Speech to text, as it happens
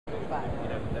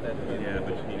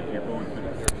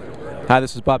Hi,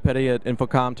 this is Bob Petty at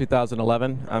InfoComm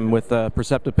 2011. I'm with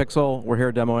Perceptive Pixel. We're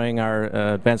here demoing our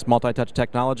advanced multi-touch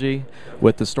technology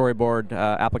with the Storyboard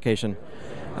application.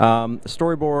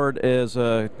 Storyboard is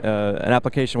an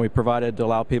application we provided to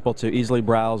allow people to easily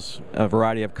browse a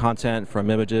variety of content from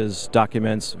images,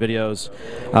 documents, videos.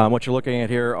 What you're looking at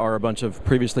here are a bunch of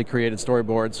previously created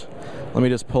storyboards. Let me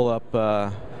just pull up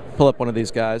one of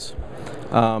these guys.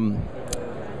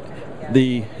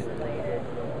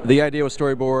 The idea with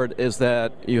Storyboard is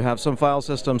that you have some file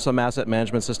system, some asset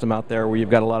management system out there where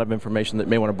you've got a lot of information that you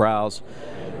may want to browse.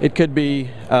 It could be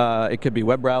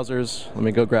web browsers. Let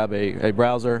me go grab a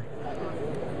browser.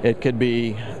 It could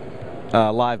be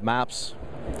live maps.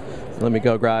 Let me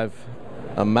go grab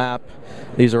a map.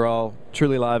 These are all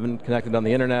truly live and connected on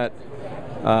the internet.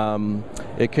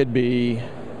 It could be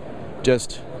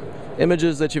just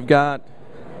images that you've got.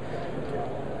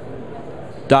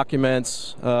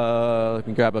 Documents, you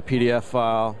can grab a PDF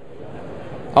file.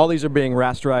 All these are being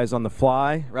rasterized on the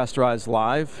fly, rasterized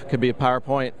live. Could be a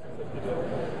PowerPoint,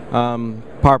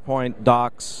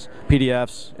 docs,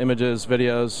 PDFs, images,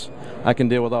 videos. I can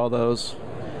deal with all those.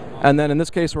 And then in this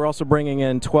case, we're also bringing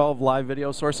in 12 live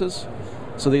video sources.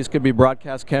 So these could be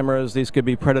broadcast cameras, these could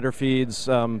be predator feeds,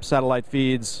 satellite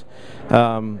feeds,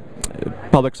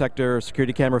 public sector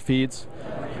security camera feeds.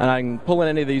 And I can pull in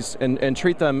any of these and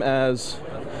treat them as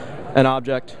an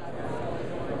object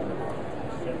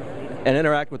and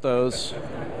interact with those,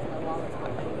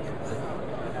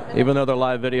 even though they're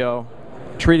live video,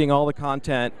 treating all the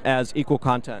content as equal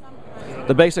content.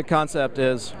 The basic concept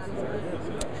is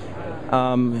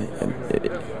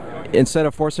instead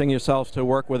of forcing yourself to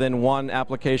work within one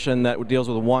application that deals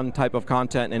with one type of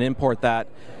content and import that,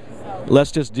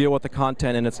 let's just deal with the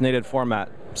content in its native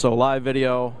format. So live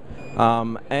video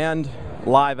and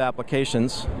live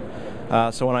applications.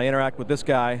 So when I interact with this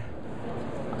guy,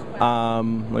 let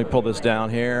me pull this down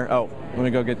here. Oh, let me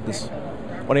go get this.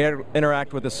 When I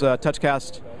interact with this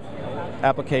TouchCast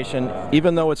application,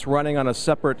 even though it's running on a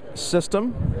separate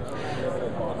system,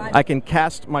 I can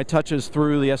cast my touches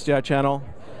through the SDI channel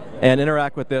and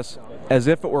interact with this as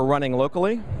if it were running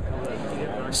locally.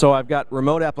 So I've got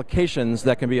remote applications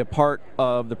that can be a part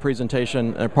of the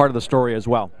presentation and a part of the story as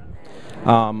well,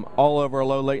 all over a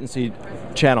low latency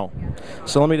channel.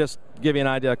 So let me just give you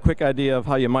a quick idea of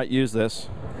how you might use this.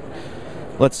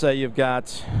 Let's say you've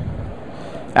got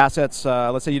assets,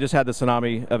 let's say you just had the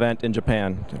tsunami event in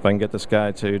Japan. If I can get this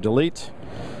guy to delete,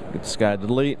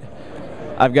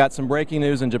 I've got some breaking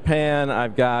news in Japan.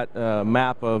 I've got a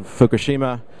map of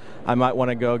Fukushima. I might want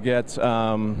to go get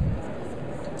some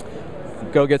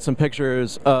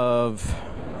pictures of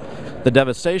the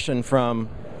devastation from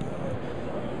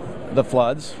the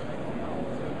floods.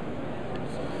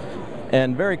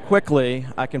 And very quickly,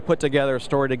 I can put together a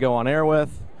story to go on air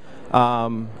with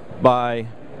by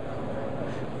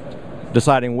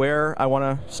deciding where I want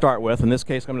to start with. In this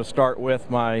case, I'm going to start with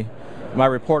my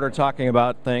reporter talking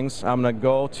about things. I'm going to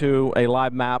go to a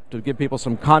live map to give people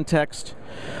some context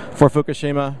for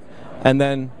Fukushima, and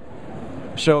then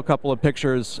show a couple of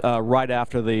pictures right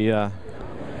after the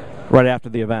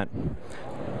event.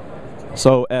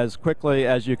 So as quickly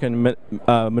as you can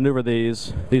maneuver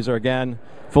these are again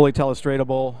fully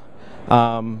telestratable.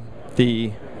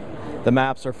 The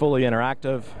maps are fully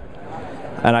interactive,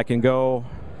 and I can go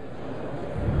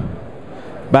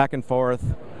back and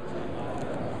forth,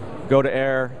 go to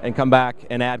air, and come back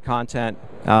and add content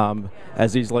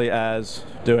as easily as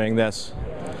doing this.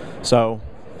 So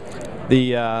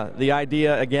the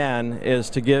idea again is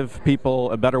to give people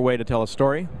a better way to tell a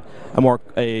story,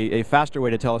 a faster way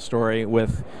to tell a story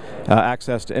with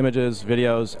access to images,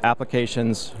 videos,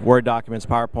 applications, Word documents,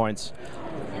 PowerPoints,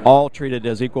 all treated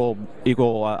as equal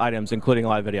items, including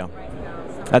live video.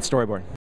 That's Storyboard.